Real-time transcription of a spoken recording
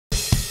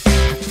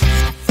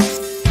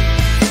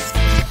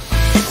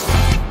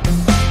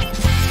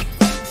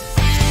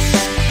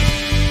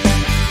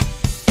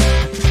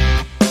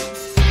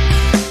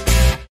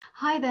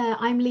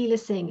Leela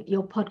Singh,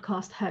 your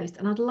podcast host,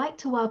 and I'd like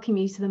to welcome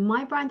you to the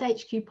My Brand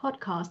HQ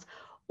podcast,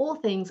 all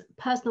things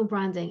personal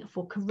branding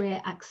for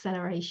career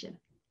acceleration.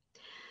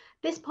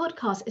 This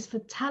podcast is for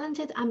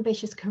talented,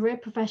 ambitious career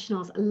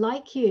professionals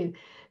like you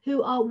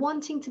who are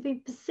wanting to be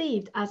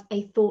perceived as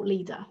a thought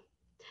leader,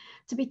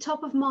 to be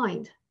top of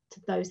mind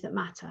to those that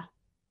matter,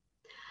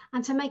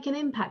 and to make an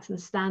impact and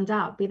stand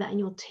out, be that in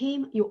your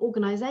team, your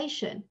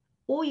organization,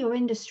 or your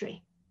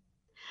industry,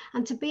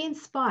 and to be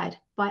inspired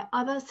by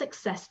other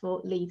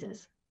successful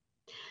leaders.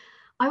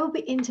 I will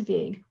be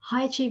interviewing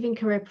high-achieving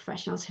career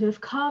professionals who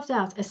have carved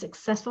out a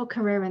successful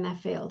career in their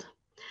field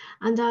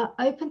and are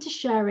open to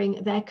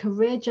sharing their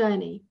career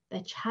journey,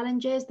 their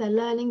challenges, their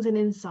learnings and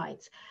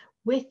insights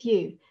with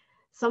you,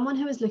 someone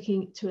who is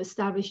looking to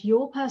establish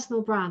your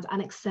personal brand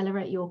and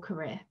accelerate your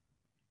career.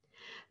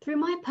 Through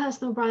my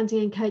personal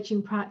branding and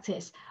coaching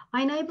practice,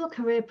 I enable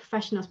career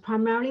professionals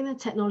primarily in the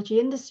technology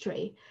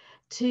industry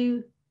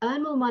to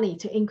earn more money,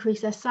 to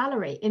increase their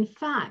salary. In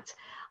fact,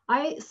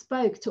 I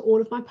spoke to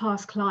all of my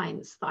past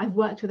clients that I've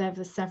worked with over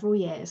the several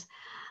years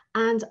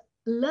and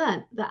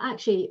learned that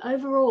actually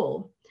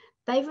overall,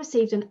 they've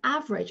received an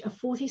average of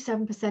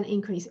 47%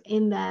 increase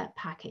in their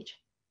package.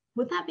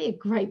 Would that be a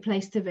great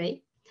place to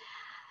be?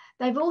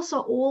 They've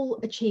also all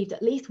achieved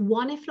at least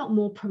one, if not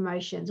more,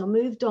 promotions or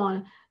moved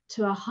on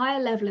to a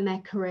higher level in their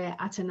career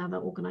at another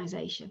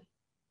organization.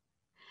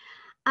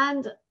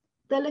 And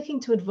they're looking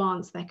to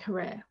advance their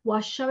career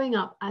while showing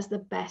up as the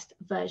best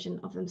version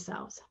of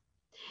themselves.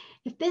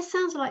 If this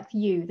sounds like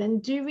you, then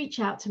do reach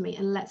out to me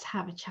and let's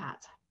have a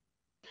chat.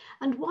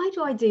 And why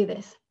do I do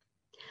this?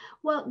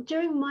 Well,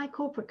 during my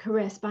corporate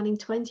career spanning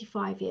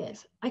 25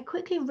 years, I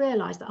quickly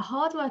realized that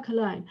hard work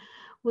alone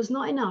was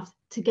not enough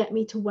to get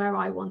me to where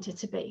I wanted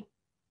to be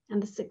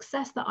and the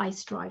success that I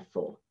strive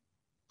for.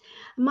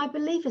 And my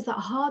belief is that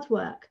hard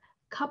work,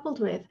 coupled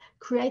with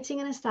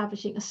creating and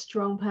establishing a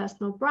strong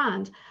personal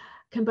brand,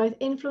 can both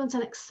influence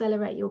and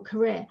accelerate your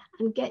career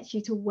and get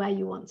you to where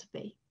you want to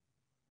be.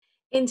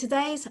 In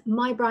today's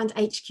My Brand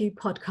HQ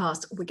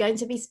podcast, we're going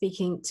to be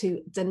speaking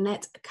to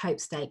Danette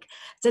Copestake.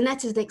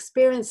 Danette is an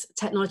experienced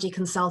technology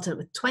consultant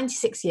with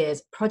 26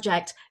 years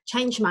project,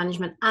 change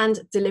management and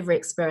delivery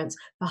experience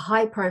for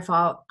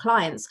high-profile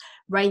clients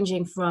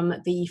ranging from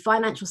the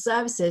financial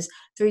services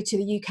through to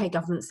the UK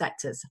government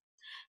sectors.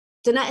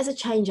 Danette is a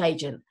change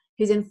agent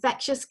whose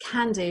infectious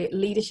can-do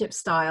leadership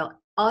style,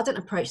 ardent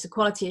approach to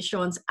quality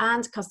assurance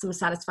and customer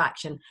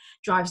satisfaction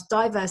drives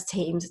diverse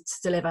teams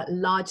to deliver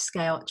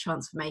large-scale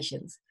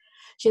transformations.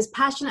 She is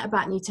passionate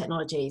about new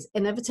technologies,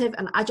 innovative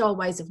and agile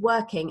ways of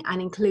working, and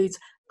includes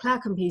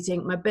cloud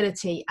computing,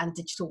 mobility, and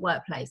digital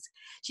workplace.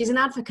 She's an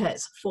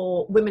advocate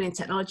for women in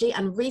technology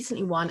and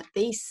recently won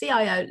the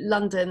CIO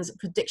London's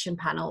Prediction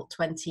Panel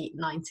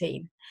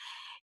 2019.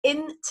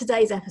 In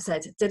today's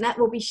episode, Danette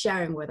will be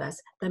sharing with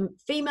us the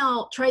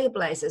female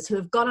trailblazers who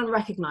have gone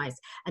unrecognized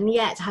and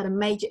yet had a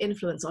major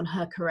influence on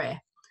her career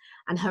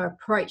and her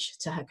approach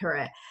to her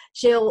career.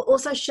 She'll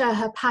also share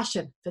her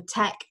passion for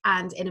tech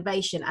and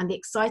innovation and the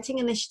exciting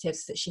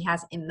initiatives that she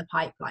has in the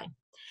pipeline.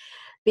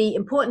 The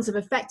importance of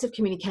effective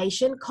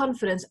communication,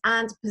 confidence,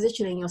 and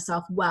positioning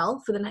yourself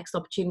well for the next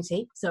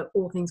opportunity, so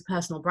all things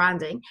personal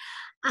branding,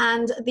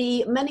 and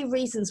the many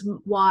reasons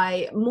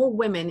why more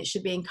women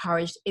should be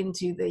encouraged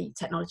into the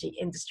technology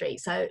industry.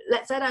 So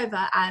let's head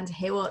over and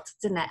hear what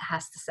Danette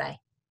has to say.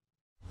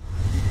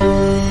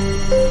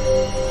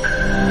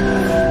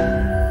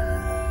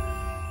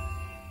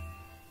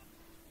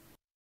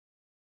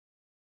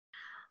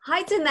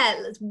 Hi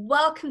Danette,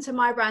 welcome to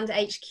My Brand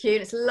HQ.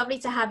 It's lovely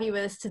to have you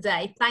with us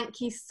today.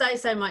 Thank you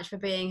so much for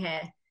being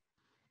here.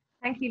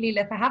 Thank you,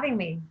 Leela, for having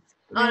me.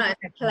 Oh no,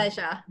 it's a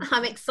pleasure.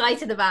 I'm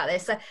excited about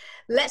this. So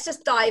let's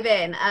just dive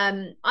in.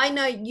 I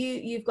know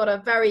you've got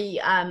a very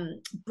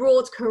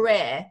broad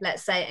career,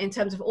 let's say, in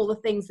terms of all the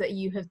things that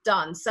you have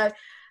done. So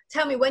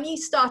tell me, when you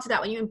started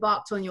out, when you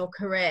embarked on your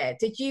career,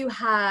 did you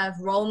have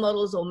role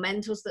models or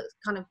mentors that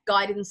kind of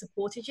guided and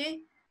supported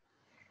you?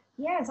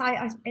 Yes,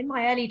 I in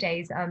my early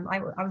days, I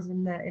was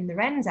in the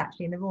RENs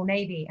actually, in the Royal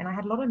Navy, and I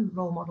had a lot of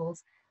role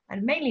models,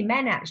 and mainly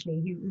men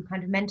actually, who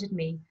kind of mentored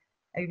me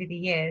over the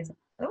years.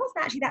 There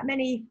wasn't actually that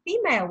many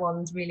female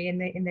ones really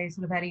in those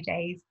sort of early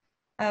days,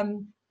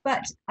 and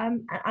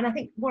I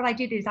think what I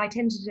did is I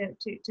tended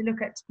to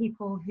look at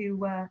people who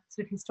were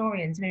sort of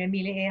historians, you know,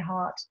 Amelia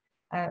Earhart,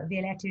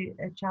 Violetta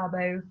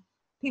Chabo,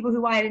 people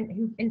who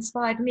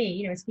inspired me,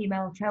 you know, as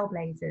female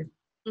trailblazers.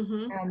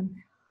 Mm-hmm.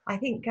 I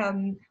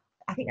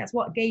think that's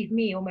what gave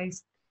me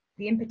almost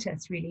the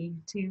impetus really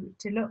to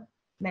look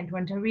mentor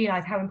and to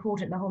realize how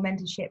important the whole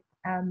mentorship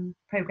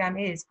program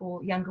is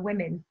for younger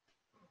women,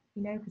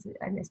 you know,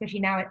 and especially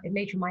now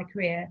later in my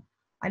career,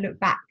 I look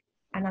back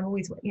and I'm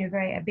always, you know,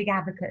 a big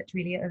advocate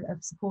really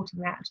of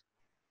supporting that.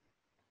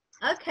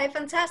 Okay,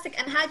 fantastic.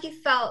 And how do you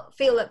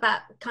feel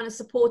that kind of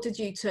supported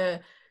you to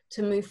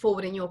move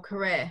forward in your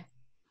career?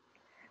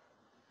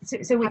 So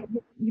you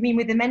mean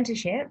with the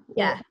mentorship?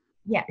 Yeah.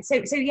 Yeah. So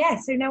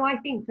no, I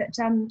think that,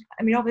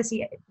 I mean,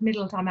 obviously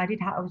middle time I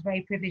was very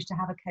privileged to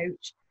have a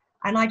coach,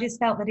 and I just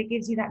felt that it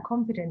gives you that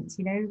confidence,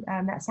 you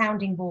know, that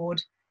sounding board,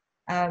 to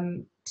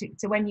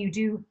to when you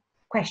do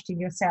question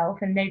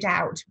yourself, and no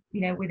doubt,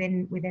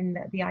 within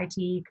the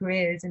IT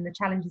careers and the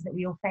challenges that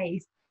we all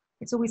face,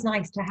 it's always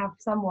nice to have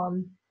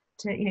someone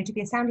to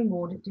be a sounding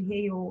board, to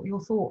hear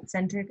your thoughts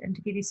and to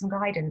give you some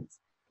guidance.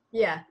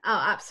 Yeah,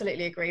 oh,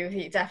 absolutely agree with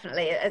you.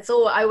 Definitely. It's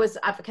all, I always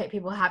advocate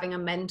people having a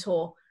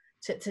mentor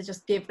to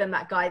just give them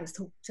that guidance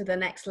to the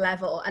next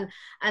level.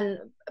 And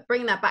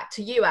bringing that back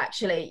to you,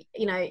 actually,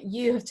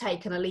 you have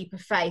taken a leap of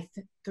faith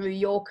through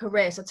your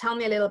career. So tell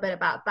me a little bit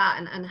about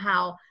that and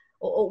how,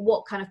 or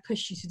what kind of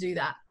pushed you to do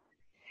that.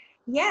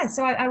 Yeah,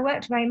 so I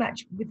worked very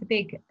much with the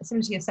big,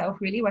 similar to yourself,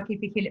 really, working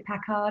for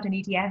Hewlett-Packard and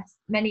EDS,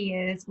 many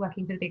years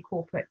working for the big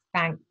corporate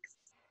banks.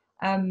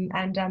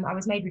 And I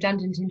was made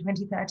redundant in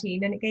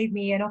 2013, and it gave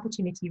me an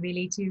opportunity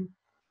really to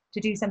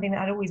do something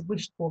that I'd always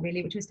wished for,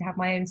 really, which was to have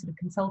my own sort of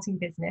consulting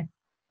business.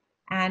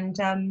 And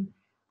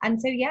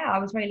so, yeah, I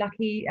was very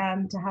lucky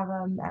to have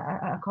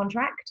a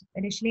contract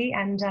initially,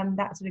 and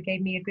that sort of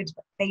gave me a good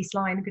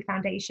baseline, a good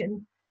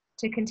foundation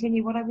to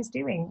continue what I was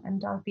doing.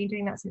 And I've been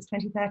doing that since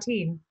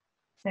 2013.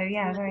 So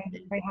yeah, very,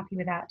 very happy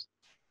with that.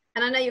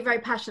 And I know you're very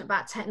passionate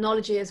about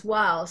technology as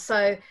well.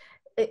 So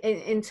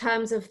in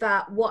terms of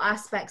that, what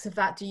aspects of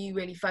that do you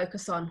really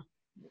focus on?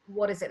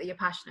 What is it that you're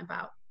passionate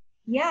about?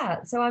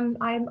 Yeah, so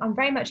I'm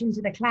very much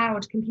into the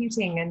cloud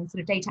computing and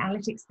sort of data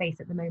analytics space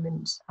at the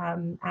moment.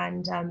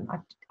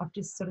 I've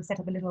just sort of set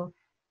up a little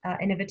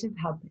innovation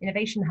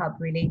hub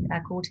really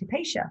called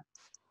HYPATIA.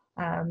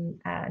 And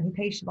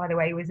HYPATIA, by the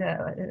way, was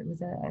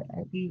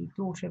the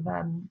daughter of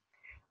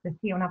the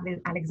Theon of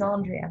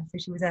Alexandria. So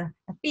she was a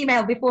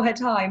female before her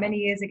time many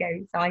years ago.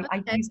 So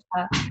I used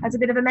her as a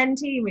bit of a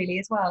mentee really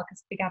as well,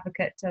 because big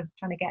advocate of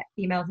trying to get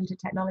females into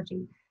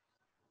technology.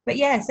 But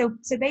yeah, so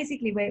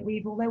basically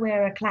although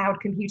we're a cloud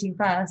computing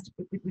first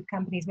with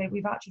companies,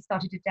 we've actually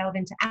started to delve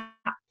into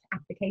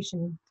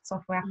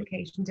software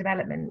application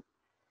development.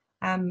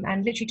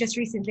 And literally just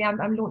recently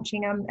I'm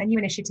launching a new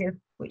initiative,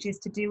 which is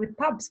to do with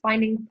pubs,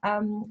 finding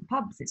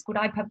pubs. It's called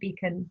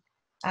iPubBeacon.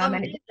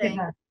 And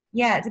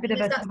it's a bit of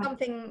a... Is that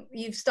something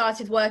you've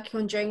started working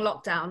on during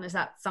lockdown? Is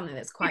that something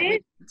that's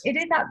quite... It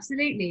is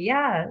absolutely,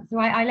 yeah. So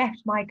I left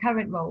my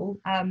current role.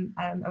 I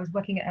was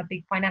working at a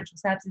big financial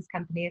services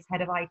company as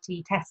head of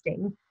IT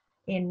testing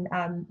in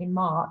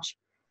March.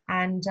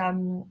 And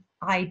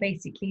I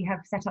basically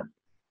have set up,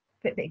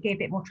 that gave a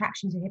bit more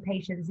traction to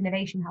HYPATIA, this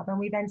innovation hub. And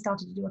we then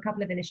started to do a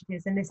couple of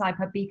initiatives, and this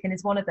iPubBeacon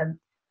is one of them.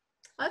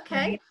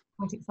 Okay.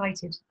 I'm quite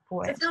excited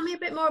for it. So tell me a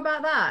bit more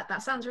about that.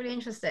 That sounds really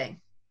interesting.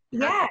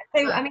 Yeah,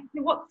 so I mean,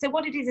 what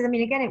it is, I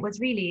mean, again, it was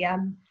really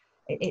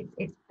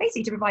it's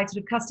basically to provide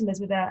sort of customers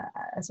with a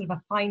sort of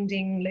a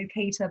finding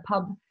locator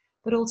pub,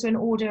 but also an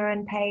order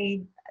and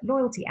pay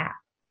loyalty app.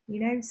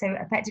 So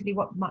effectively,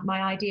 what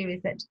my idea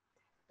is that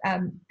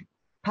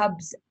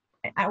pubs,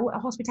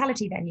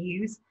 hospitality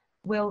venues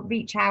will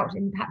reach out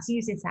and perhaps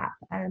use this app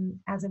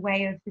as a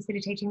way of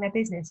facilitating their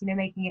business.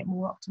 Making it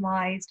more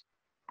optimized,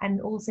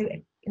 and also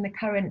in the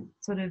current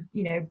sort of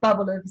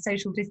bubble of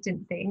social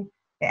distancing,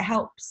 it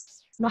helps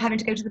not having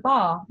to go to the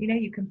bar.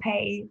 You can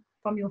pay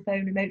from your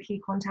phone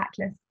remotely,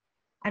 contactless,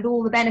 and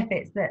all the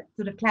benefits that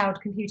sort of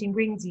cloud computing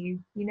brings you.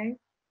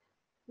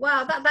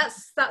 Wow,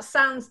 that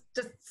sounds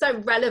just so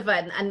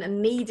relevant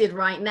and needed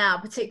right now,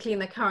 particularly in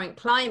the current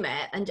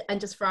climate. And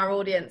just for our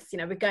audience,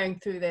 we're going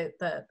through the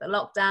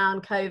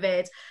lockdown,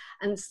 COVID,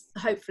 and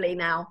hopefully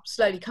now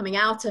slowly coming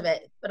out of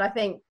it. But I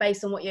think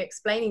based on what you're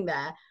explaining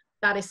there,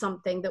 that is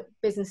something that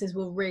businesses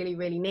will really,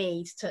 really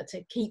need to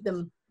keep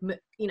them,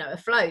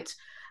 afloat.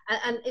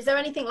 And is there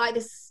anything like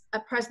this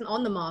at present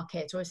on the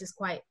market, or is this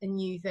quite a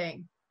new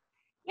thing?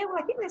 Yeah, well,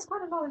 I think there's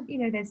quite a lot of,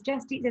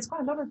 there's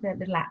quite a lot of the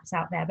little apps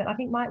out there. But I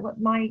think my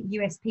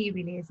USP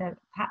really is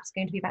perhaps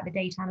going to be about the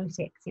data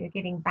analytics,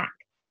 giving back,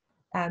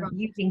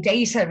 using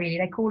data really.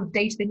 They call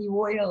data the new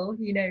oil,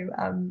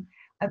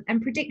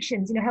 and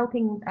predictions,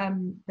 helping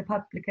the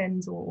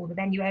publicans or the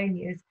venue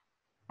owners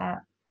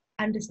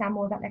understand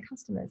more about their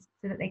customers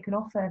so that they can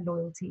offer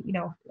loyalty,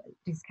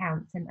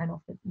 discounts and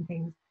offers and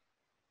things.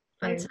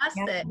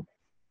 Fantastic. Yeah.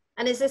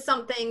 And is this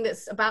something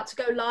that's about to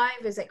go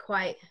live? Is it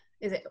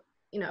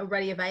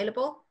already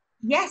available?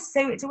 Yes,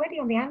 so it's already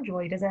on the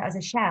Android as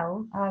a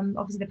shell.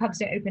 Obviously the pubs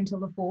don't open till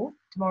the 4th,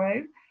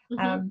 tomorrow.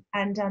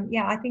 Mm-hmm.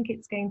 I think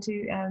it's going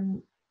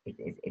to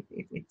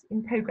it's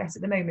in progress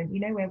at the moment.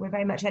 We're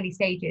very much early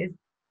stages,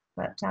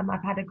 but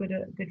I've had a good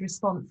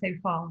response so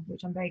far,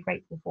 which I'm very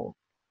grateful for.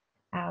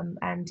 So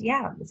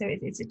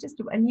it's just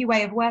a new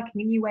way of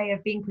working, a new way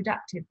of being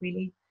productive,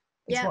 really.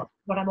 Is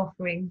what I'm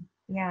offering.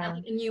 Yeah,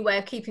 a new way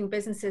of keeping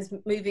businesses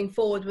moving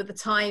forward with the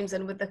times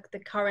and with the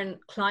current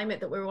climate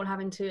that we're all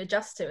having to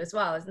adjust to as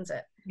well, isn't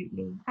it?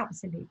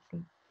 Absolutely.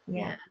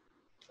 Yeah.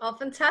 Oh,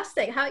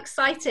 fantastic. How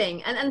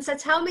exciting. And so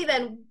tell me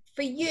then,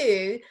 for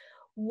you,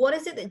 what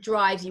is it that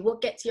drives you? What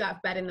gets you out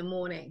of bed in the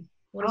morning?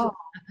 What is your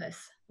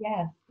purpose?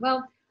 Yeah,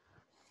 well,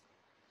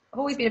 I've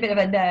always been a bit of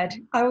a nerd.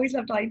 I always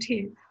loved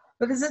IT.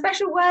 But there's a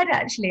special word,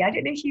 actually. I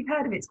don't know if you've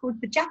heard of it. It's called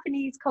the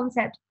Japanese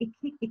concept ikigai.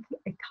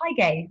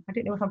 I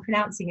don't know if I'm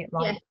pronouncing it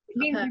right. Yeah, it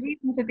means the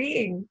reason for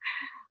being.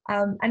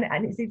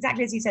 And it's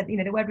exactly as you said,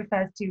 the word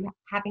refers to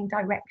having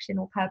direction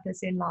or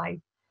purpose in life.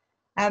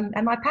 And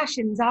my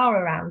passions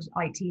are around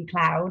IT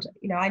cloud.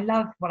 I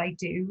love what I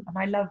do, and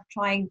I love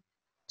trying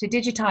to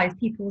digitize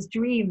people's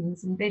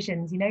dreams and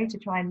visions, to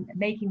try and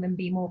making them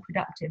be more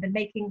productive and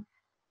making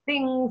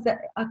things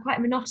that are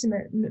quite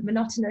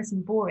monotonous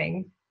and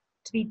boring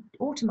to be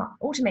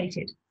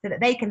automated, so that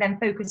they can then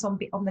focus on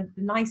the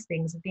nice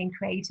things of being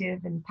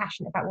creative and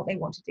passionate about what they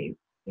want to do.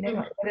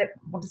 Like they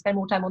want to spend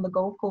more time on the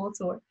golf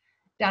course or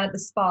down at the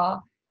spa.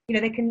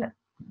 They can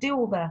do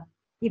all the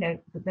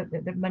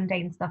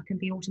mundane stuff can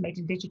be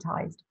automated,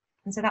 digitized.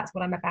 And so that's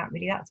what I'm about,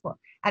 really. That's what,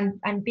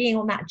 and being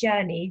on that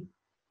journey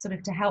sort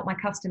of to help my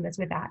customers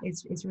with that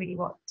is really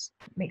what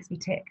makes me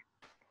tick.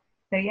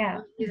 So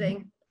yeah.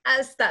 Amazing.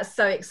 That's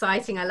so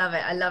exciting. I love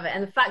it.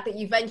 And the fact that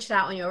you ventured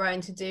out on your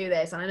own to do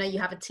this, and I know you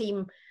have a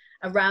team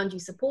around you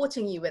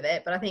supporting you with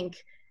it, but I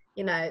think,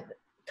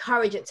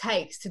 courage it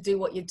takes to do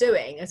what you're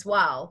doing as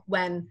well,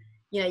 when,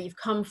 you've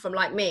come from,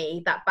 like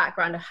me, that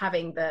background of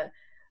having the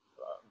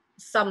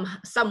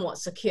somewhat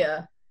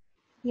secure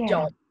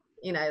job,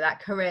 that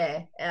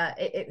career.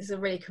 It's a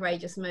really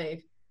courageous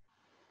move.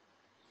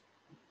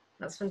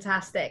 That's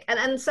fantastic.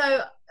 And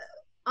so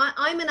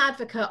I'm an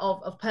advocate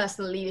of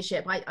personal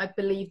leadership. I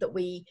believe that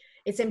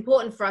it's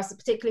important for us,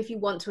 particularly if you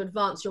want to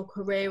advance your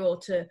career or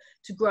to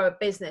grow a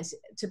business,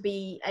 to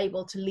be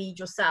able to lead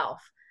yourself.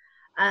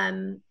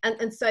 And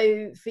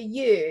so for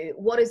you,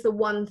 what is the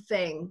one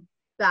thing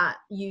that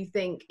you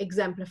think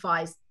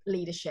exemplifies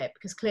leadership?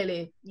 Because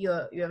clearly you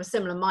have a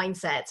similar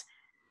mindset.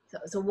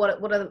 So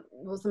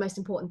what's the most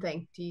important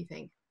thing, do you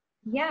think?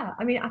 Yeah,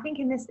 I mean, I think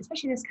in this,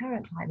 especially in this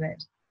current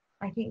climate,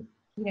 I think,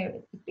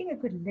 it's being a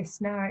good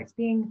listener, it's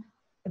being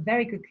a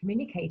very good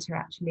communicator,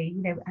 actually,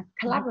 a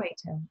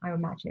collaborator, I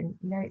imagine,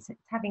 it's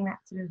having that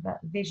sort of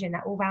vision,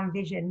 that all-round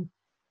vision,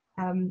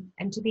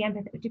 and to be an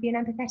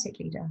empathetic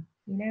leader.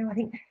 I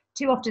think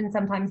too often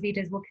sometimes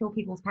leaders will kill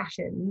people's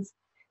passions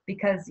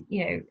because,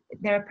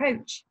 their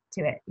approach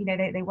to it,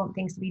 they want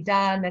things to be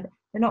done, and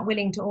they're not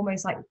willing to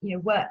almost like,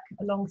 work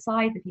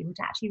alongside the people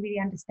to actually really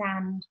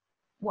understand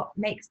what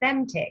makes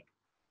them tick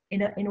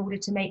in order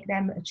to make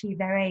them achieve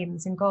their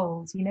aims and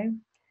goals,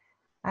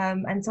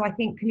 and so I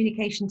think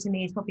communication to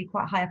me is probably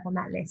quite high up on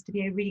that list. To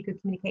be a really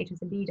good communicator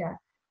as a leader,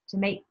 to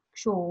make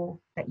sure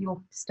that your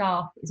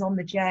staff is on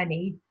the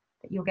journey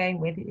that you're going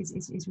with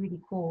is really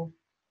core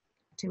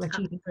to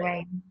achieving your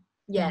aim.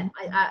 Yeah,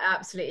 I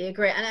absolutely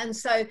agree. And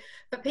so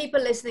for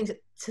people listening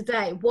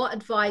today, what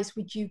advice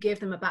would you give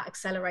them about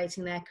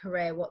accelerating their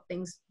career? What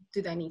things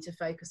do they need to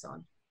focus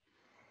on?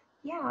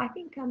 Yeah, I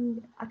think a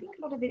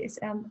lot of it is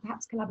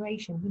perhaps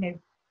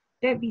collaboration.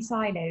 Don't be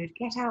siloed.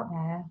 Get out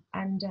there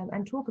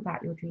and talk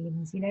about your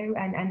dreams.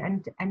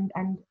 And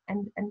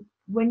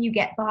when you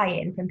get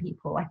buy-in from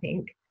people, I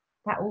think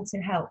that also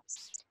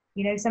helps.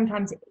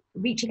 Sometimes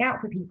reaching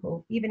out for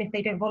people, even if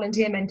they don't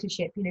volunteer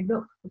mentorship.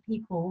 Look for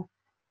people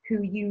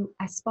who you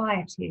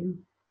aspire to,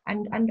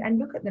 and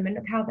look at them and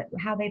look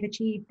how they've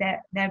achieved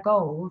their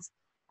goals,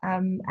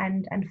 and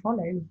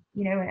follow.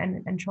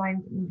 And try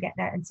and get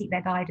there and seek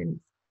their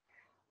guidance.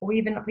 Or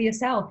even for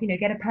yourself,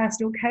 get a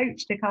personal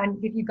coach to kind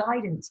of give you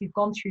guidance who've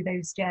gone through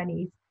those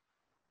journeys,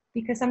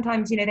 because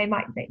sometimes they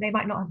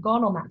might not have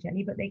gone on that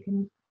journey, but they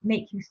can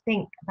make you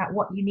think about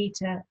what you need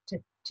to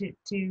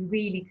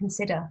really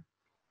consider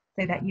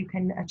so that you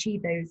can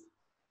achieve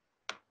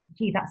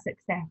that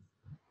success.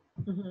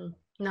 Mm-hmm.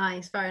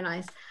 Nice, very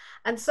nice.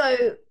 And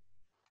so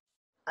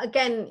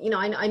again,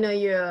 I know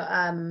you're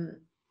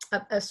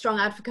a strong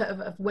advocate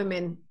of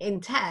women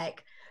in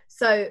tech.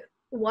 So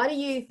why do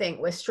you think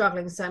we're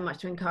struggling so much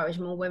to encourage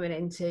more women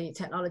into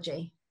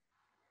technology?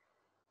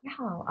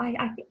 Yeah,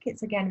 I think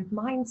it's, again,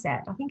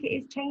 mindset. I think it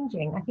is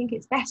changing. I think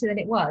it's better than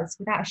it was,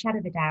 without a shadow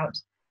of a doubt.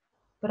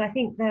 But I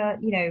think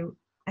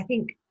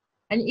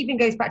and it even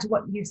goes back to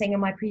what you were saying in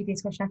my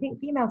previous question. I think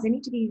females, they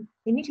need to be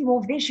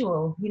more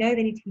visual. They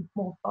need to be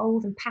more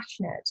bold and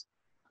passionate.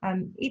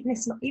 Even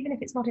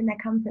if it's not in their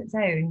comfort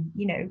zone,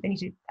 they need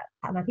to.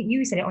 And I think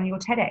you said it on your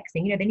TEDx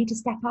thing. They need to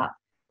step up.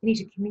 They need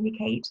to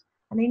communicate.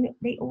 And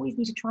they always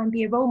need to try and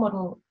be a role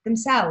model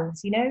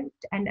themselves,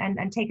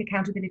 and take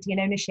accountability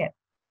and ownership.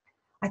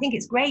 I think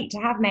it's great to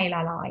have male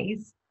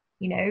allies,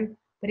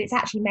 but it's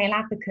actually male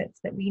advocates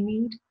that we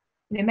need.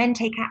 Men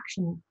take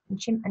action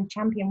and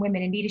champion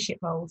women in leadership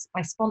roles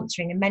by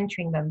sponsoring and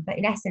mentoring them. But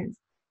in essence,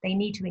 they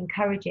need to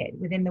encourage it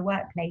within the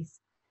workplace,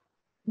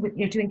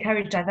 to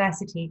encourage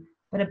diversity.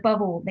 But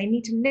above all, they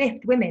need to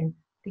lift women,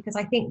 because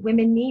I think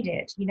women need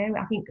it.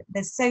 I think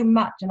there's so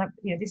much, and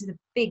this is a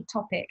big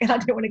topic, and I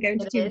don't want to go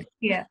into too much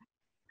here.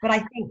 But I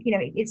think,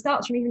 it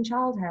starts from even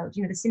childhood,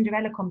 the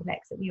Cinderella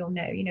complex that we all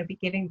know, be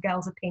giving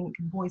girls a pink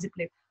and boys a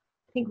blue.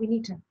 I think we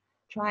need to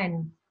try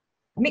and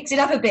mix it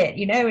up a bit,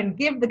 and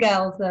give the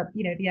girls the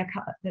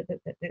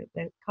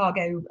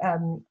cargo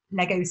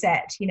Lego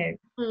set,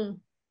 And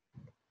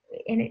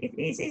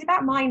it's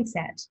about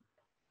mindset,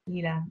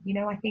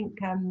 I think,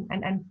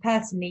 and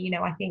personally,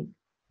 I think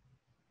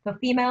for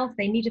females,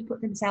 they need to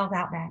put themselves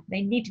out there.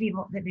 They need to be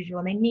visual,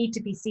 and they need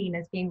to be seen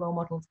as being role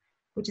models,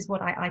 which is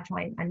what I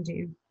try and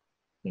do.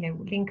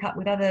 link up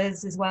with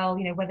others as well,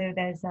 whether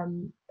there's,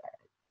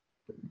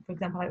 for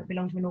example, I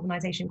belong to an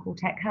organization called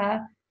Tech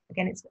Her.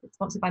 Again, it's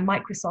sponsored by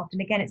Microsoft.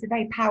 And again, it's a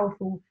very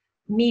powerful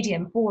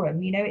medium forum.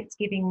 It's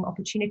giving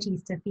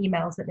opportunities to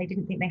females that they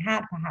didn't think they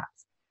had,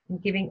 perhaps,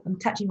 and giving and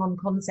touching on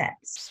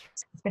concepts,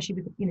 especially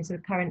with, sort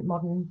of current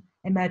modern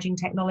emerging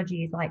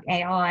technologies like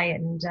AI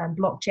and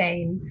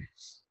blockchain,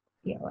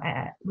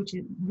 which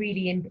is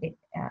really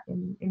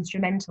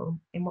instrumental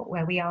in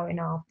where we are in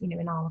our,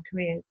 in our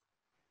careers.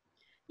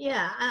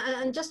 Yeah,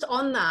 and just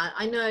on that,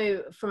 I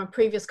know from a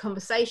previous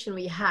conversation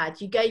we had,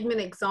 you gave me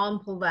an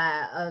example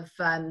there of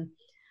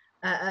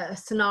a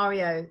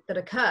scenario that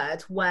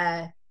occurred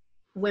where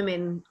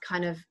women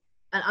kind of,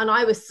 and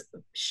I was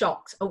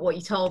shocked at what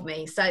you told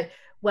me. So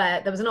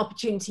where there was an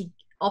opportunity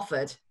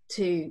offered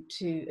to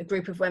a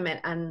group of women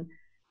and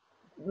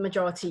the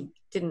majority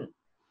didn't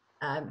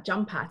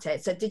jump at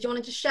it. So did you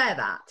want to just share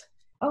that?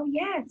 Oh,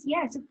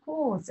 yes, of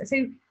course.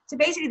 So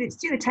basically, it's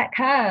through the Tech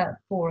Her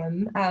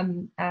forum.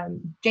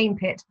 Jane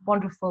Pitt,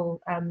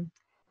 wonderful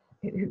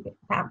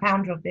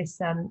founder of this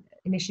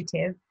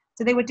initiative.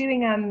 So they were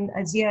doing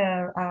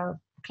Azure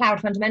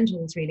cloud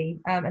fundamentals, really.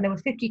 And there were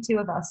 52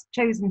 of us,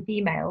 chosen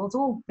females,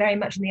 all very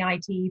much in the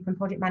IT, from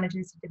project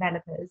managers to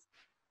developers.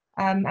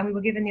 And we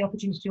were given the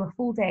opportunity to do a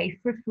full day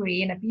for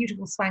free in a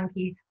beautiful,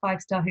 swanky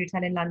 5-star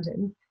hotel in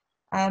London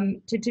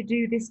to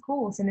do this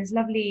course. And this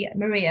lovely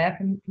Maria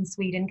from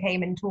Sweden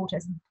came and taught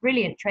us,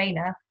 brilliant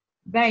trainer,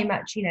 very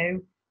much,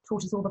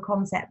 taught us all the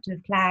concept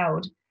of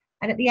cloud.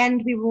 And at the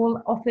end, we were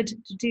all offered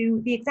to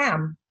do the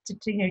exam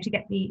to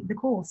get the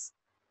course.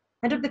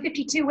 And of the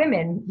 52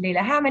 women,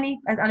 Leila, how many,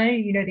 I know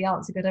you know the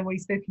answer because I've already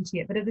spoken to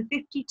you, but of the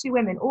 52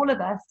 women, all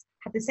of us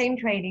had the same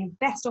training,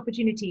 best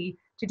opportunity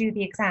to do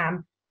the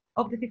exam.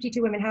 Of the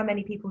 52 women, how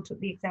many people took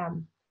the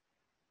exam?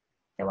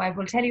 So I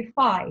will tell you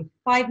 5.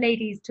 5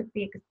 ladies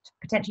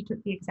potentially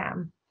took the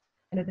exam.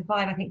 And of the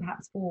 5, I think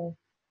perhaps 4.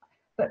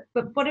 But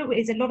what it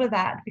is, a lot of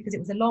that, because it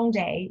was a long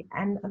day,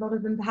 and a lot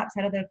of them perhaps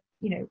had other,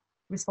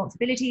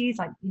 responsibilities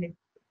like,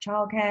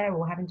 childcare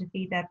or having to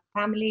feed their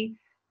family.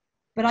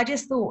 But I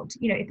just thought,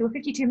 if there were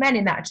 52 men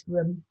in that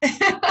room,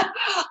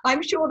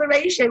 I'm sure the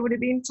ratio would have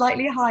been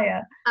slightly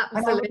higher.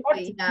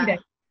 Absolutely, yeah.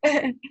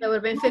 There would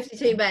have been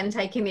 52 men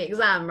taking the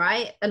exam,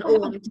 right? And all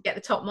wanting to get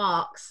the top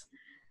marks.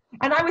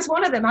 And I was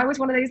one of them. I was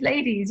one of those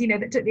ladies,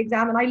 that took the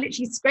exam, and I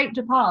literally scraped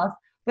a pass.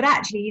 But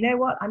actually, you know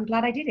what? I'm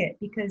glad I did it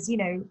because,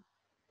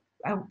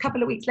 a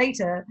couple of weeks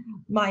later,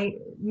 my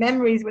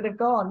memories would have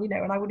gone,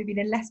 and I would have been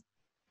in less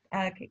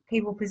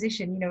capable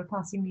position, of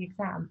passing the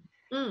exam.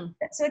 Mm.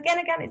 So again,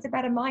 it's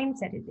about a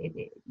mindset.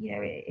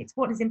 It's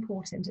what is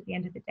important at the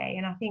end of the day.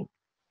 And I think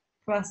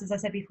for us, as I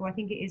said before, I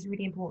think it is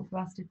really important for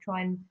us to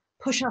try and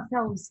push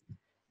ourselves,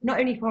 not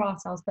only for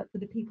ourselves, but for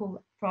the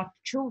people, for our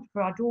children,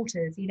 for our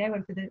daughters,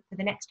 and for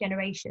the next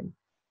generation.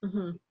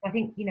 Mm-hmm. I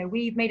think,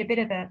 we've made a bit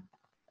of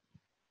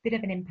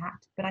an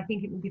impact, but I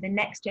think it will be the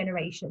next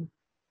generation,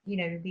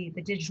 the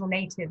digital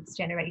natives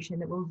generation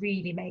that will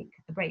really make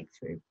the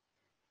breakthrough.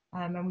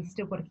 And we've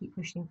still got to keep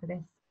pushing for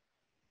this.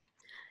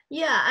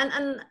 Yeah,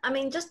 and I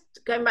mean, just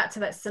going back to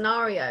that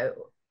scenario,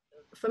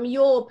 from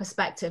your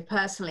perspective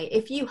personally,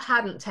 if you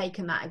hadn't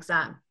taken that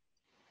exam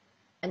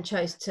and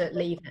chose to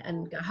leave it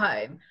and go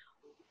home,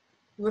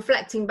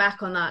 reflecting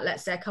back on that,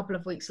 let's say a couple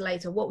of weeks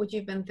later, what would you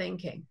have been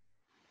thinking?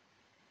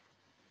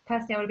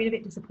 Personally, I would have been a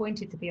bit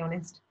disappointed, to be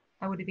honest.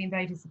 I would have been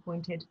very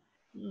disappointed.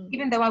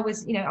 Even though I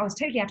was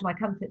totally out of my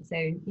comfort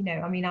zone.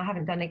 I mean, I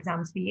haven't done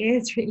exams for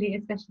years, really,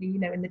 especially,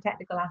 in the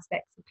technical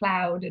aspects of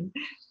cloud and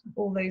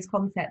all those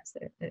concepts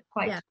that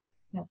quite. Yeah.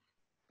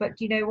 But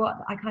you know what?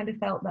 I kind of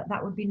felt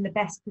that would be in the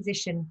best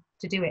position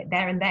to do it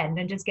there and then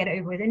and just get it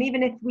over with. And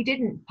even if we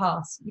didn't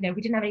pass, we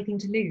didn't have anything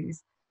to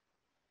lose.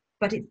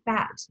 But it's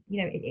that,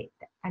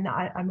 and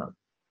I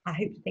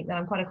hope to think that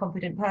I'm quite a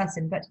confident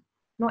person, but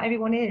not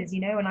everyone is,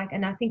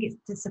 and I think it's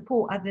to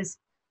support others,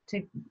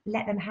 to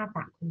let them have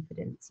that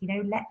confidence,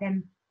 let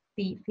them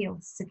feel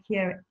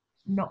secure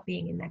not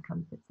being in their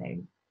comfort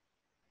zone.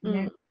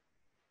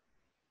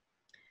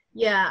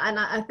 Yeah, and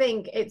I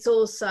think it's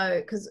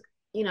also because,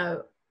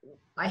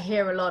 I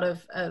hear a lot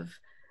of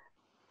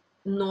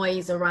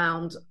noise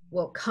around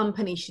what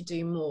companies should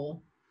do more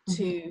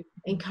to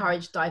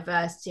encourage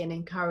diversity and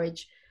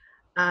encourage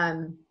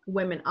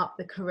women up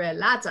the career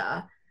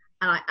ladder.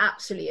 And I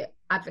absolutely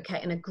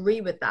advocate and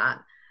agree with that.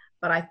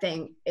 But I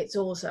think it's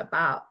also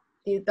about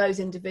those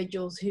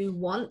individuals who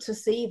want to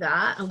see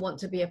that and want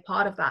to be a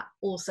part of that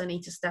also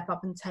need to step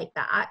up and take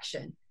that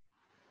action.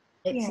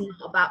 It's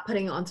not about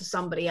putting it onto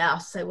somebody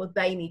else. So, well,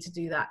 they need to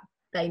do that.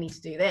 They need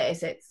to do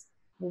this. It's,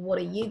 well, what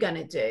are you going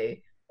to do?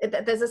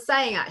 There's a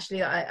saying actually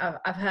that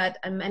I've heard,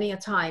 and many a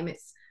time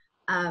it's,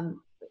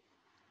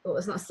 well,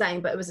 it's not a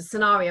saying, but it was a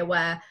scenario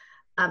where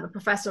a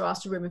professor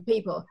asked a room of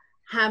people,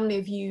 how many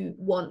of you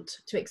want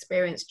to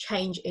experience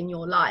change in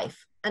your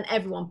life? And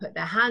everyone put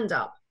their hand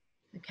up.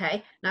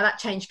 Okay. Now that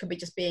change could be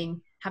just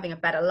having a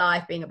better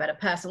life, being a better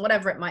person,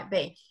 whatever it might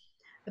be.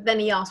 But then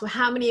he asked, well,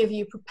 how many of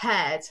you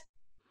prepared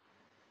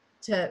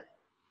to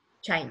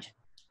change?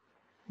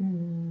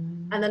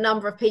 And the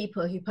number of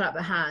people who put up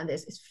their hand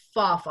is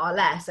far, far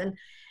less. And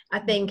I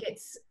think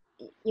it's,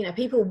 you know,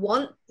 people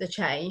want the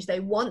change, they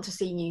want to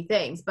see new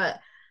things, but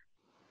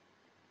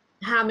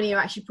how many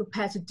are actually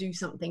prepared to do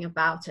something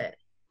about it?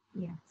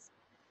 Yes.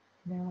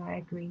 No, I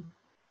agree.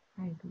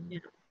 Yeah.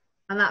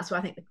 And that's where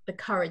I think the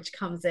courage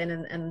comes in,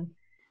 and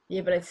the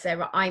ability to say,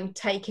 right, I'm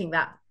taking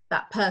that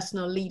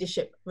personal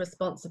leadership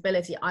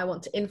responsibility. I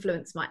want to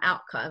influence my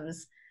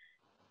outcomes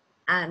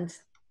and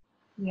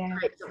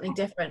create something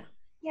different.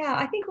 Yeah,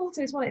 I think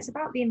also as well, it's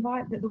about the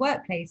environment, the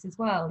workplace as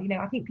well. You know,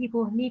 I think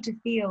people need to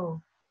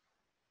feel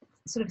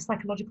sort of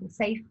psychological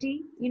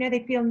safety. You know, they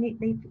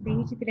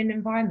need to feel an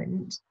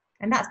environment,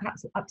 and that's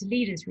perhaps up to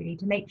leaders really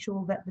to make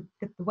sure that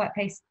the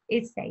workplace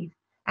is safe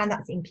and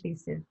that's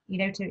inclusive. You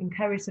know, to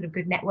encourage sort of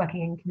good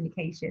networking and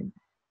communication.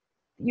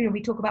 You know,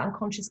 we talk about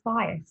unconscious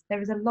bias.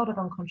 There is a lot of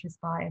unconscious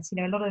bias.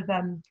 You know, a lot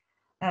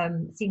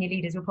of senior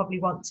leaders will probably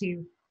want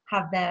to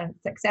have their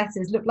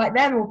successors look like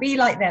them or be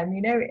like them,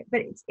 you know,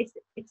 but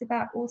it's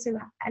about also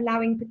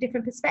allowing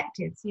different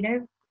perspectives. You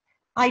know,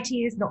 IT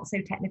is not so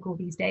technical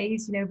these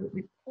days, you know,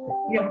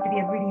 you don't have to be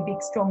a really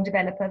big strong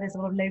developer. There's a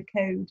lot of low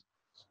code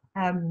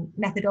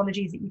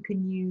methodologies that you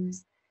can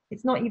use.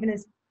 It's not even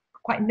as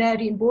quite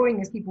nerdy and boring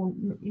as people,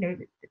 you know,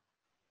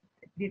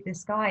 the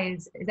sky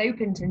is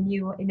open to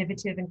new,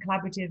 innovative and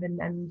collaborative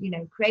and you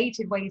know,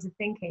 creative ways of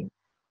thinking.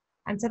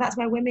 And so that's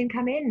where women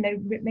come in. They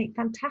make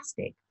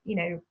fantastic, you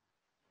know,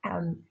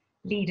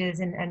 leaders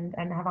and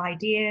have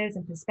ideas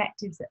and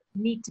perspectives that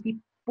need to be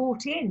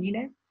brought in. You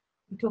know,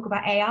 we talk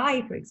about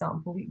AI, for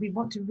example. We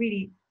want to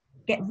really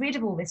get rid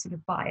of all this sort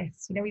of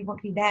bias. You know, we want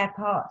to be their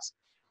part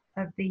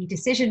of the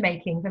decision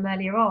making from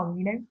earlier on,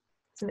 you know,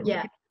 so that we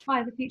can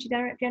inspire the future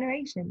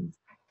generations.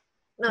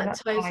 No,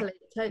 so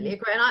totally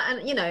agree.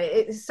 And you know,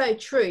 it's so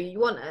true. You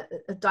want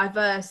a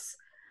diverse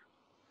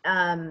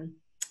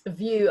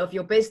view of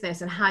your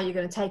business and how you're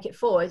going to take it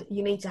forward.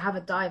 You need to have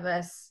a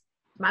diverse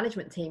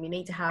management team. You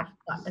need to have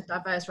a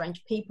diverse range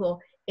of people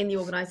in the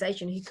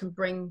organization who can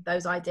bring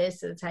those ideas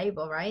to the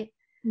table, right?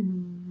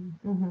 And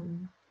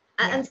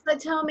so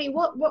tell me,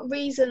 what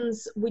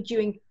reasons would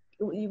you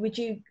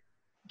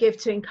give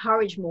to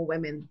encourage more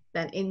women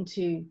then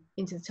into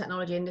the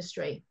technology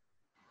industry?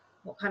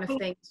 What kind of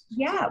things?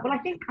 Yeah, well, I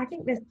think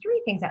there's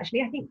three things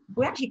actually. I think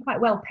we're actually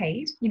quite well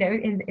paid, you know,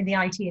 in the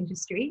IT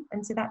industry,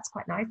 and so that's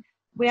quite nice.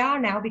 We are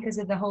now, because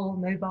of the whole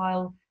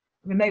mobile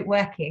remote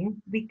working,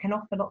 we can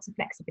offer lots of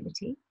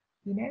flexibility,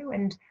 you know,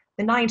 and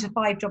the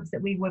 9-to-5 jobs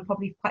that we were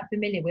probably quite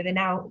familiar with are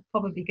now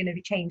probably going to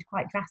be changed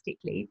quite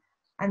drastically.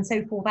 And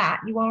so for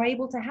that, you are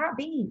able to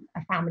be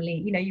a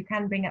family. You know, you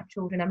can bring up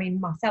children. I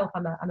mean, myself,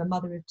 I'm a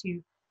mother of 2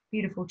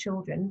 beautiful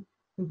children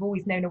who've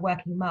always known a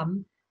working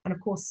mum. And of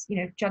course, you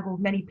know,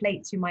 juggled many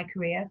plates through my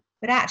career.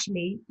 But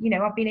actually, you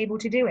know, I've been able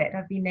to do it.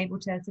 I've been able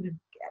to sort of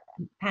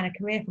plan a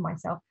career for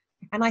myself.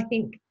 And I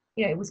think,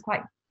 you know, it was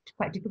quite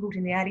difficult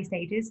in the early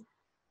stages.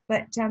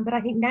 But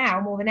I think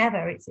now more than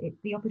ever, it's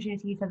the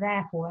opportunities are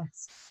there for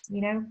us. You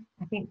know,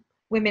 I think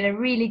women are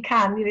really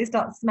can, you know,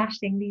 start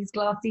smashing these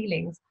glass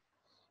ceilings.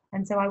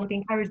 And so I would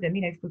encourage them,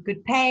 you know, for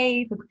good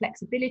pay, for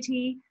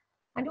flexibility,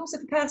 and also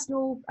for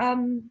personal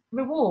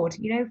reward.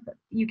 You know,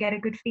 you get a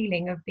good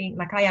feeling of being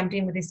like I am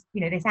doing with this,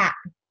 you know, this app.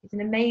 It's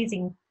an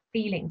amazing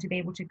feeling to be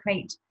able to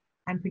create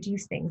and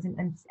produce things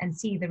and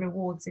see the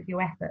rewards of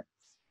your efforts.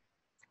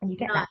 And you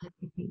get that.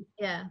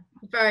 Yeah,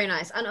 very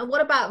nice. And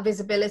what about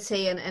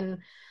visibility and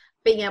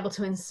being able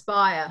to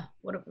inspire?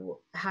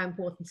 How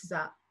important is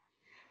that?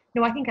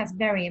 No, I think that's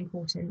very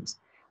important.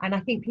 And I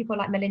think people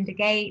like Melinda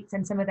Gates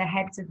and some of the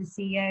heads of the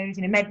CEOs,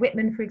 you know, Meg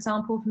Whitman, for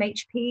example, from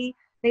HP,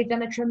 they've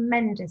done a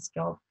tremendous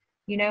job,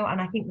 you know, and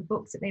I think the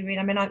books that they read,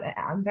 I mean,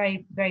 I'm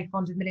very, very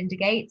fond of Melinda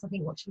Gates. I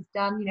think what she's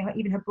done, you know,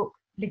 even her book,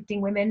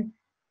 Lifting Women,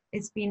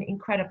 it's been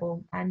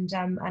incredible. And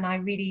I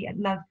really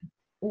love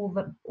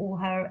all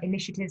her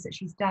initiatives that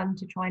she's done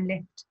to try and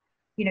lift,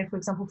 you know, for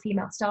example,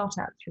 female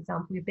startups, for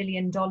example, $1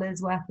 billion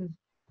worth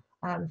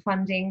of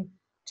funding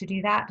to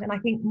do that. And I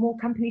think more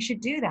companies should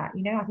do that.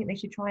 You know, I think they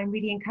should try and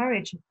really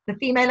encourage the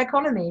female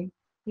economy,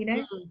 you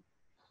know.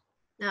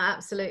 No,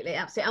 absolutely.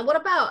 And what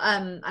about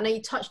I know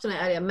you touched on it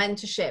earlier,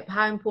 mentorship.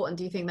 How important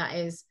do you think that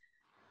is?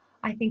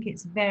 I think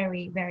it's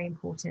very, very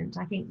important.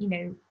 I think, you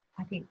know,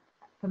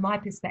 from my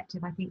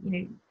perspective, I think, you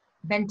know,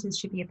 mentors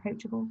should be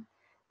approachable.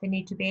 They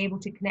need to be able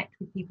to connect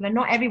with people, and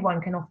not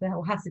everyone can offer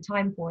or has the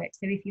time for it.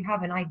 So if you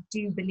haven't, I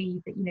do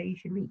believe that, you know, you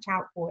should reach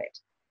out for it,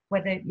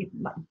 whether you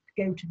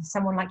go to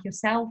someone like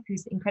yourself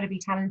who's incredibly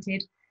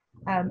talented,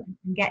 and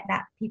get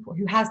that people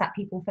who has that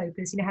people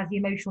focus, you know, has the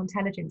emotional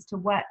intelligence to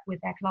work with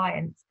their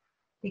clients,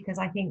 because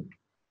I think,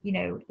 you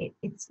know,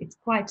 it's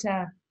quite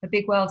a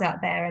big world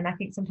out there, and I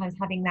think sometimes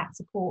having that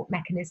support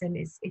mechanism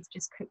is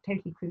just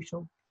totally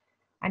crucial.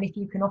 And if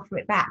you can offer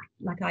it back,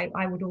 like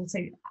I would also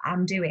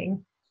am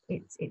doing,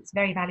 it's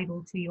very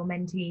valuable to your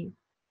mentee.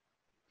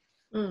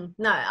 No,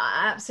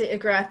 I absolutely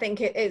agree. I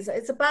think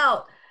it's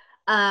about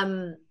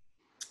to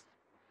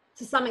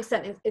some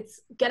extent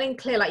it's getting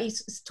clear, like you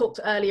talked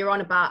earlier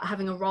on about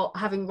having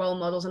role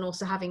models and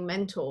also having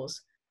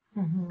mentors.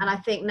 Mm-hmm. And I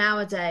think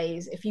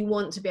nowadays, if you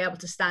want to be able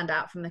to stand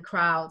out from the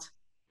crowd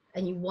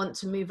and you want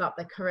to move up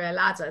the career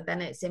ladder,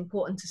 then it's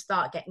important to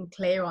start getting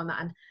clear on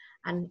that,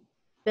 and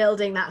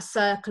building that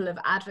circle of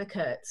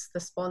advocates, the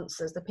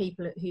sponsors, the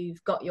people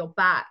who've got your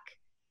back,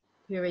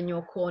 who are in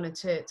your corner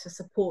to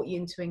support you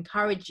and to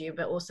encourage you,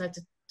 but also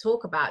to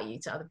talk about you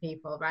to other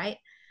people, right?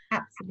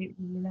 Absolutely,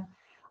 Lila.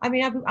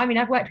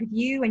 I've worked with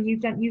you, and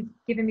you've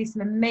given me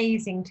some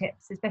amazing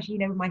tips, especially,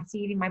 with my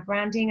CV, my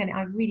branding, and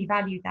I really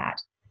value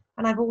that.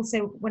 And I've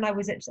also, when I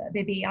was at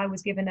Bibby, I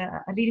was given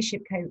a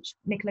leadership coach,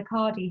 Nicola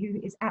Cardy, who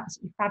is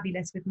absolutely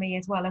fabulous with me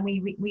as well. And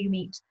we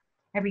meet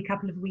every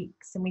couple of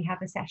weeks and we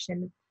have a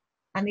session.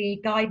 And the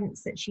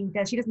guidance that she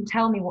does, she doesn't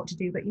tell me what to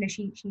do, but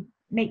she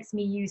makes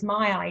me use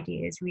my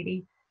ideas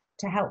really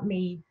to help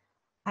me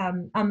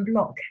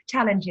unblock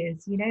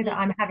challenges, that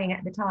I'm having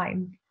at the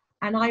time.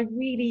 And I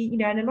really,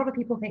 and a lot of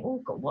people think,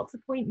 oh God, what's the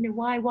point?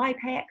 Why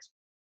pay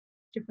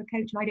extra for a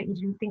coach? And I don't need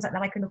to do things like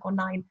that. I can look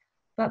online.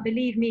 But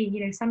believe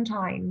me,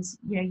 sometimes,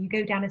 you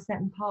go down a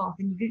certain path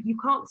and you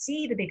can't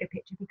see the bigger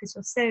picture because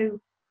you're so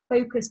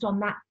focused on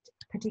that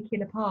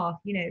particular path,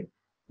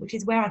 which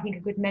is where I think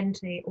a good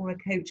mentor or a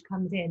coach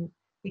comes in,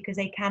 because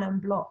they can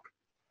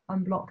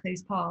unblock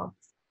those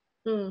paths.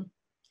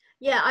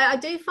 Yeah, I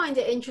do find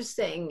it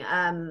interesting.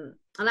 I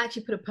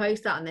actually put a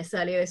post out on this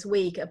earlier this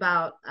week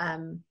about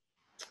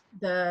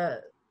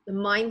the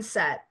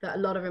mindset that a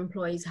lot of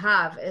employees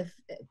have of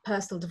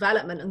personal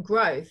development and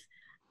growth.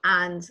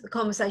 And the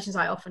conversations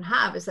I often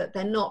have is that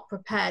they're not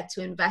prepared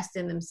to invest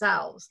in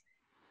themselves.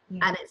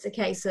 Yeah. And it's a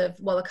case of,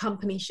 well, the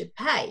company should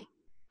pay.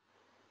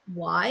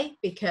 Why?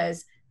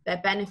 Because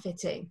they're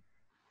benefiting.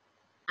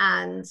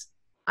 And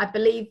I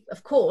believe,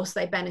 of course,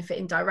 they benefit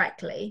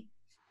indirectly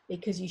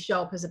because you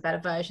show up as a better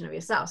version of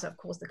yourself. So, of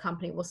course, the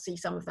company will see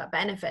some of that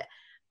benefit.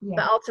 Yeah.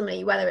 But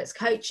ultimately, whether it's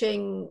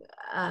coaching,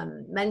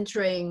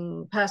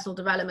 mentoring, personal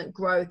development,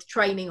 growth,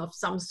 training of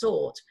some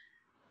sort,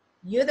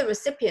 you're the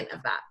recipient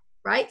of that,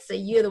 right? So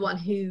you're the one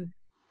who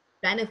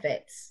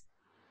benefits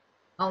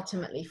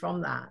ultimately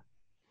from that.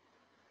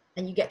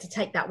 And you get to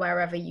take that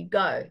wherever you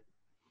go.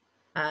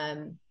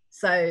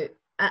 So,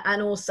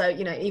 and also,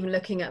 even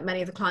looking at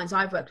many of the clients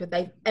I've worked with,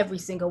 every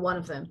single one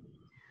of them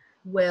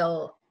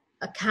will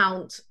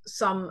account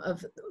some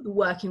of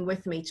working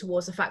with me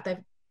towards the fact they've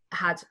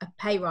had a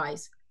pay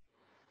rise.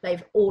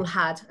 They've all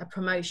had a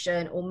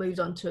promotion or moved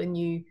on to a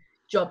new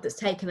job that's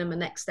taken them a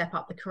next step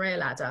up the career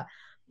ladder.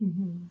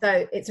 Mm-hmm.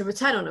 So it's a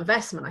return on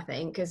investment, I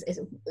think,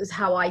 is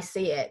how I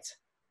see it.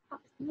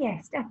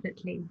 Yes,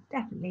 definitely.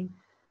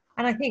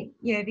 And I think,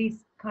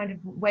 these kind of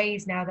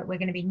ways now that we're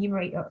going to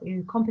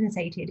be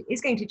compensated is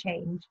going to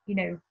change,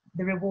 the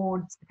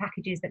rewards, the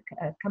packages that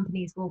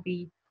companies will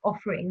be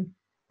offering,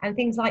 and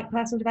things like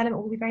personal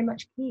development will be very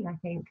much key, I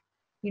think,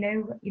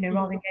 mm-hmm.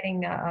 rather than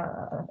getting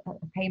a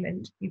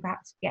payment, you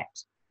perhaps get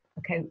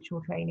a coach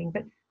or training.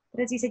 But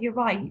as you said, you're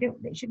right,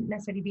 it shouldn't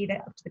necessarily be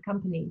up to the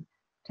company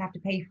to have to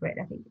pay for it.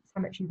 I think it's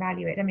how much you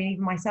value it. I mean,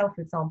 even myself,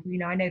 for example,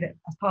 I know that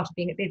as part of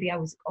being at Bibby, I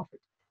was offered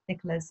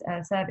Nicola's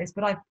service,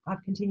 but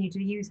I've continued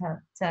to use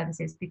her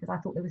services because I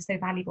thought they were so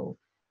valuable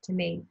to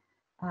me,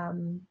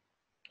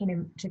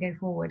 to go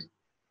forward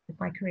with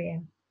my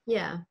career.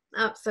 Yeah,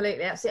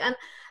 absolutely. And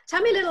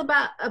tell me a little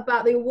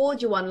about the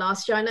award you won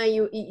last year. I know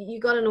you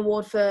got an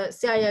award for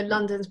CIO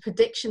London's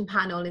prediction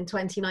panel in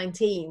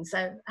 2019.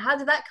 So how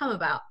did that come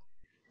about?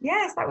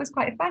 Yes, that was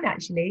quite fun,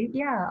 actually.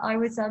 Yeah, I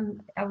was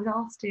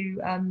asked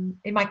to,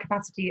 in my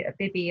capacity at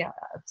Bibby,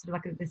 sort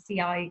of like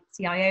the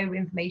CIO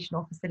information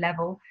officer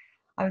level,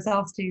 I was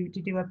asked to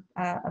do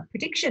a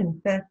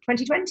prediction for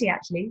 2020,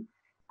 actually.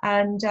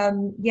 And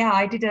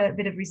I did a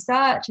bit of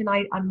research,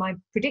 and my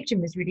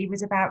prediction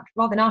was about,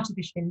 rather than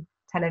artificial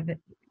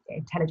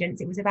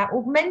intelligence, it was about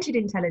augmented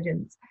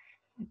intelligence.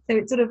 So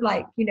it's sort of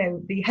like,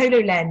 the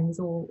HoloLens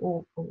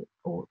or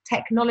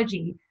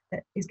technology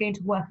that is going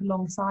to work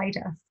alongside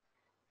us.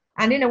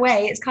 And in a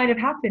way, it's kind of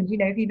happened,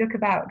 if you look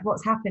about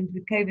what's happened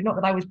with COVID, not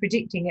that I was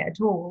predicting it at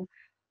all,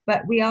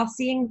 but we are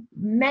seeing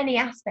many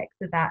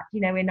aspects of that,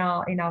 in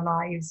our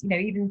lives,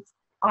 even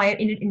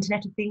in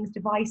Internet of Things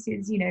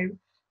devices, the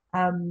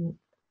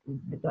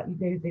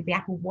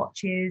Apple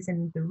Watches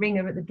and the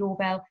ringer at the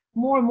doorbell.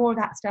 More and more of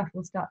that stuff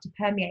will start to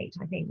permeate,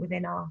 I think,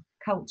 within our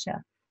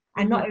culture.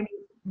 And not only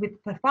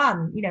for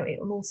fun,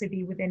 it will also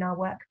be within our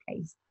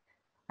workplace.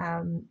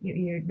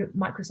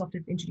 Microsoft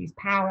have introduced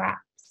Power Apps,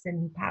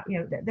 and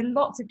there are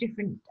lots of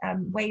different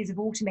ways of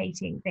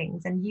automating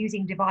things and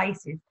using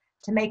devices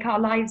to make our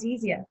lives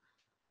easier.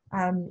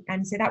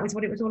 And so that was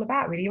what it was all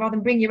about, really. Rather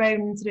than bring your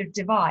own sort of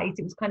device,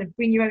 it was kind of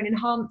bring your own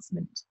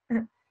enhancement,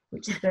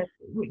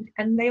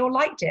 and they all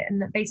liked it.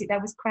 And basically, I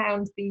was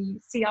crowned the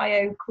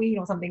CIO queen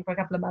or something for a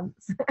couple of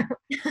months.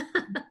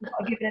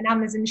 I given an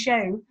Amazon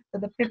show for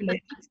the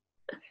privilege.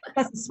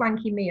 Plus a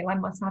swanky meal, I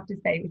must have to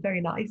say. It was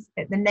very nice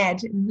at the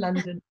Ned in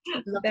London.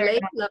 Lovely,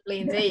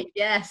 lovely indeed,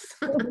 yes.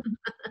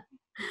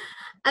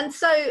 And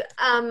so,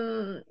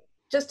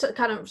 just to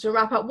kind of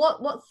wrap up,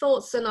 what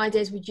thoughts and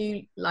ideas would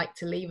you like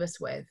to leave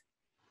us with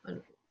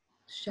and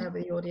share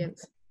with the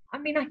audience? I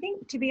mean, I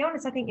think, to be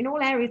honest, I think in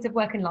all areas of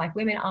work and life,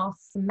 women are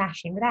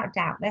smashing, without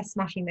doubt, they're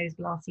smashing those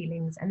glass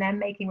ceilings and they're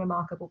making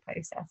remarkable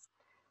progress.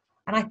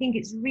 And I think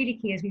it's really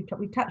key, as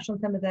we've touched on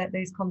some of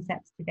those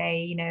concepts today,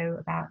 you know,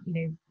 about, you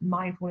know,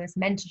 mindfulness,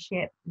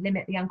 mentorship,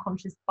 limit the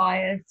unconscious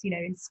bias, you know,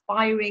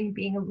 inspiring,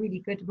 being a really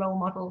good role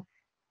model,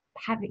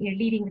 having, you know,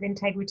 leading with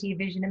integrity,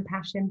 vision and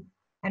passion,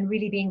 and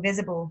really being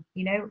visible,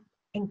 you know,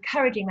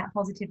 encouraging that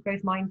positive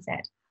growth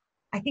mindset.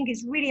 I think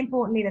it's really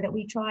important, Leela, that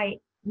we try,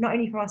 not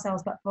only for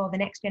ourselves, but for the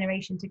next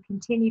generation, to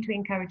continue to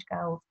encourage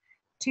girls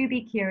to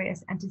be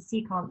curious and to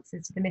seek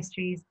answers to the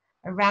mysteries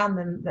around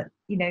them, that,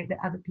 you know, that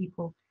other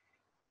people,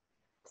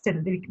 so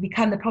that they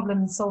become the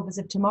problem solvers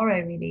of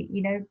tomorrow, really.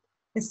 You know,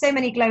 there's so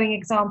many glowing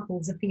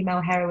examples of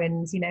female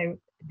heroines, you know,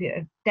 that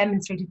have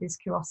demonstrated this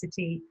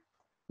curiosity,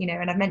 you know,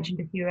 and I've mentioned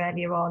a few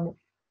earlier on.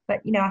 But,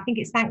 you know, I think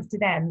it's thanks to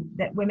them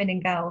that women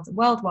and girls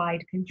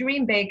worldwide can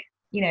dream big,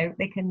 you know,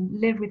 they can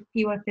live with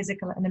fewer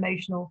physical and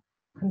emotional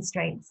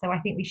constraints. So I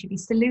think we should be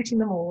saluting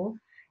them all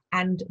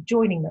and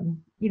joining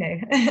them, you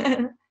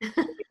know.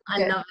 I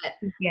love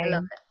it. I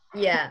love it.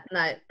 Yeah,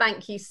 no,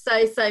 thank you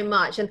so, so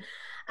much. And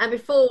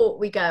before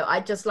we go,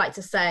 I'd just like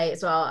to say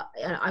as well,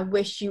 I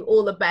wish you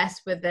all the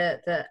best with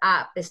the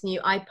app, this new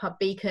iPub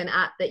Beacon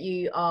app that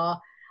you are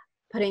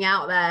putting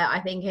out there. I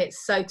think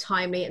it's so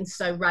timely and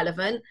so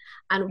relevant.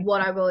 And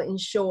what I will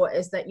ensure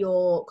is that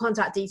your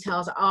contact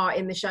details are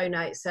in the show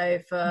notes. So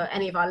for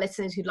any of our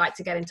listeners who'd like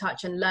to get in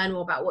touch and learn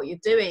more about what you're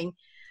doing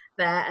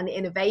there and the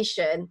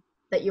innovation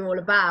that you're all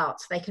about,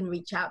 they can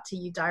reach out to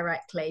you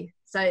directly.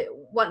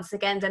 So once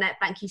again, Danette,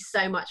 thank you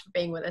so much for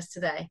being with us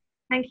today.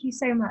 Thank you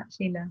so much,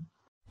 Leela.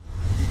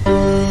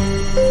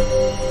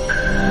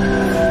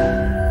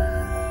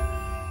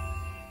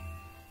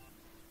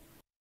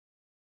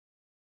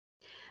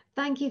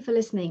 Thank you for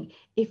listening.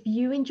 If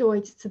you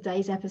enjoyed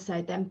today's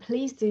episode, then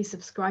please do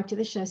subscribe to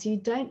the show so you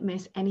don't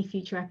miss any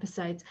future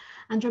episodes.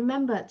 And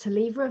remember to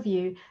leave a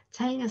review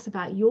telling us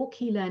about your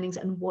key learnings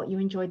and what you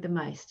enjoyed the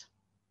most.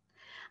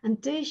 And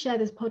do share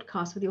this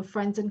podcast with your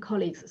friends and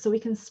colleagues so we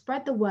can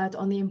spread the word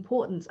on the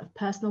importance of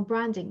personal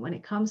branding when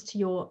it comes to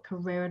your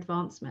career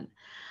advancement.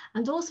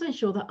 And also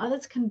ensure that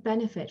others can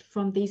benefit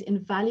from these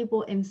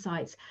invaluable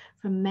insights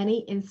from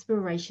many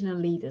inspirational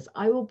leaders.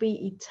 I will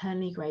be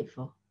eternally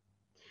grateful.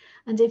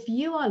 And if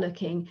you are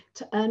looking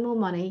to earn more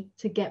money,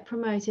 to get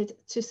promoted,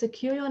 to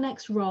secure your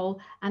next role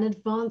and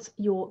advance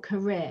your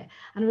career,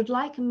 and would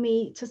like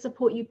me to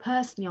support you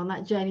personally on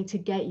that journey to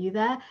get you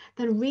there,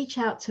 then reach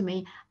out to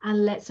me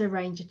and let's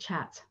arrange a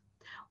chat.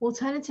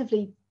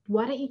 Alternatively,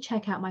 why don't you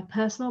check out my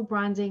personal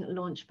branding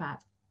launchpad,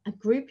 a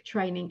group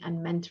training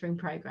and mentoring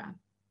program.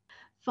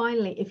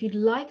 Finally, if you'd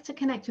like to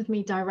connect with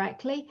me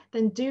directly,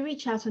 then do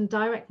reach out and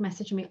direct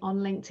message me on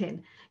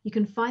LinkedIn. You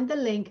can find the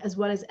link as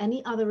well as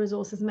any other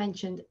resources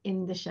mentioned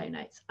in the show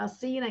notes. I'll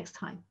see you next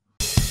time.